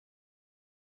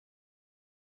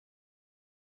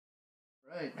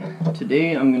Alright,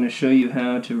 today I'm going to show you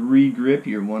how to re-grip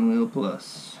your Onewheel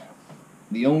Plus.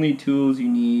 The only tools you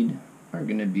need are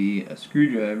going to be a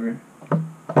screwdriver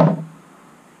and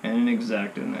an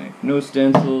X-Acto knife. No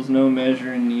stencils, no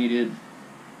measuring needed.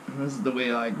 This is the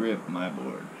way I grip my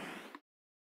board.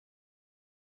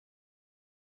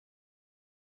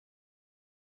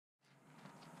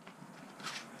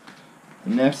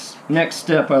 The next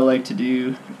step I like to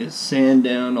do is sand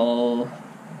down all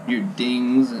your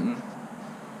dings and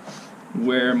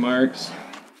wear marks.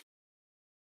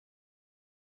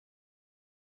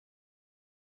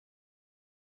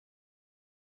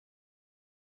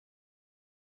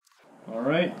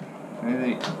 Alright,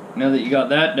 now that you got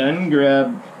that done,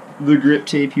 grab the grip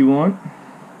tape you want.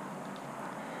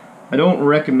 I don't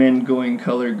recommend going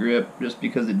color grip just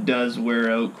because it does wear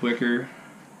out quicker.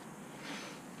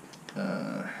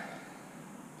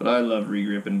 But I love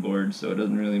re-gripping boards, so it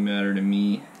doesn't really matter to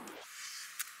me.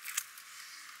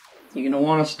 You're going to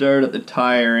want to start at the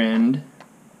tire end.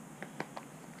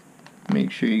 Make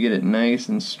sure you get it nice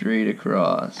and straight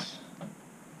across.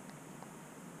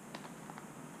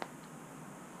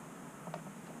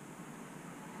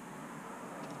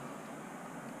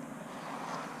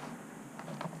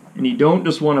 And you don't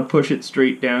just want to push it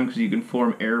straight down because you can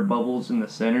form air bubbles in the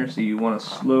center, so you want to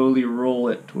slowly roll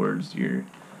it towards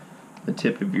the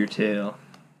tip of your tail.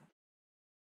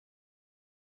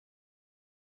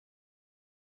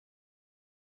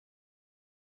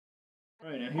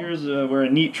 Alright, now here's where a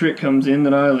neat trick comes in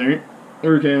that I learned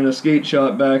working in a skate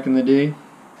shop back in the day.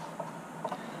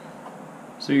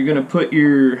 So you're going to put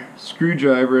your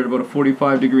screwdriver at about a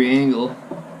 45-degree angle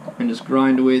and just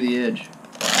grind away the edge.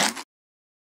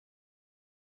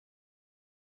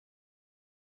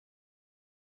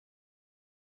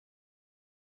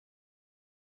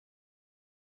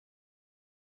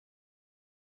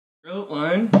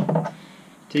 Outline,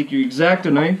 take your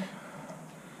X-Acto knife,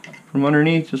 from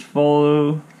underneath just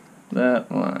follow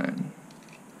that line.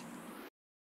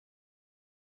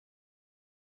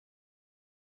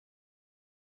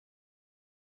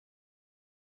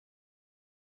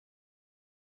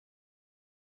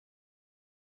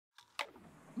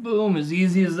 Boom, as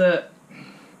easy as that.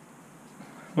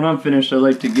 When I'm finished, I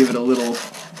like to give it a little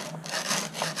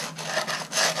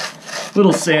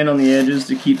sand on the edges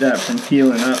to keep that from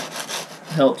peeling up.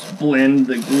 Helps blend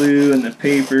the glue and the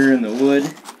paper and the wood.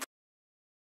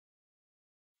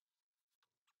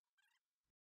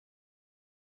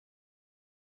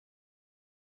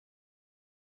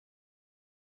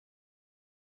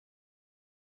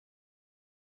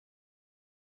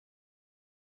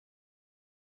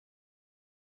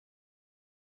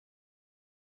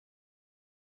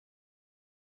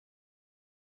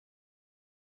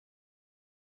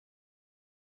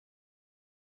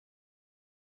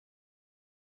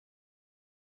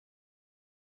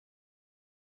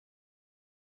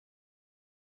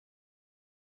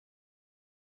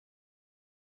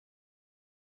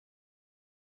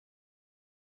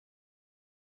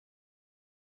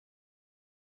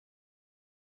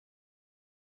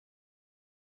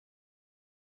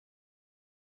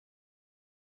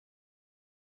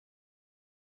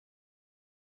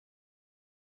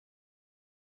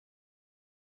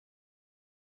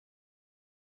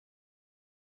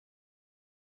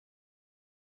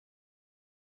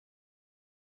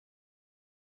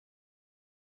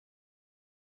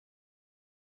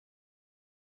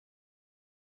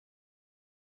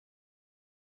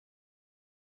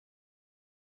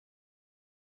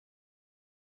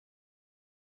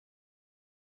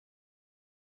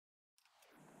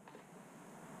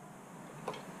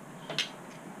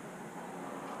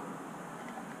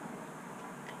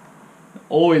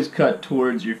 Always cut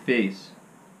towards your face.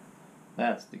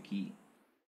 That's the key.